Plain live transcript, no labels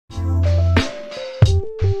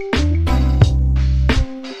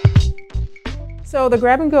So the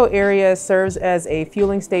Grab and Go area serves as a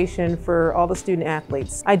fueling station for all the student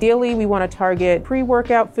athletes. Ideally, we want to target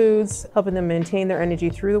pre-workout foods, helping them maintain their energy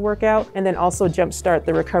through the workout, and then also jumpstart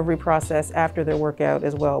the recovery process after their workout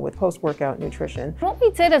as well with post-workout nutrition. What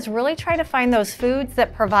we did is really try to find those foods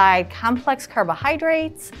that provide complex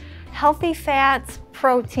carbohydrates, healthy fats,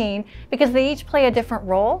 protein, because they each play a different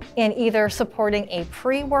role in either supporting a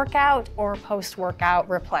pre-workout or post-workout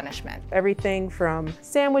replenishment. Everything from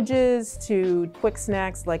sandwiches to quick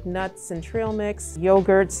snacks like nuts and trail mix,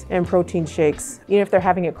 yogurts, and protein shakes. Even if they're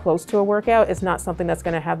having it close to a workout, it's not something that's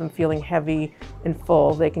going to have them feeling heavy and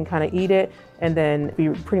full. They can kind of eat it and then be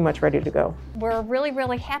pretty much ready to go. We're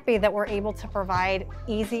really happy that we're able to provide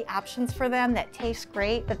easy options for them that taste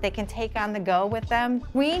great, that they can take on the go with them.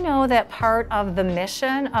 We know that part of the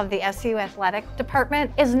mission of the SU Athletic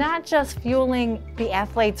Department is not just fueling the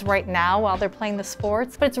athletes right now while they're playing the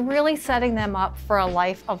sports, but it's really setting them up for a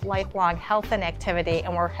life of lifelong health and activity,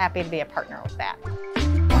 and we're happy to be a partner with that.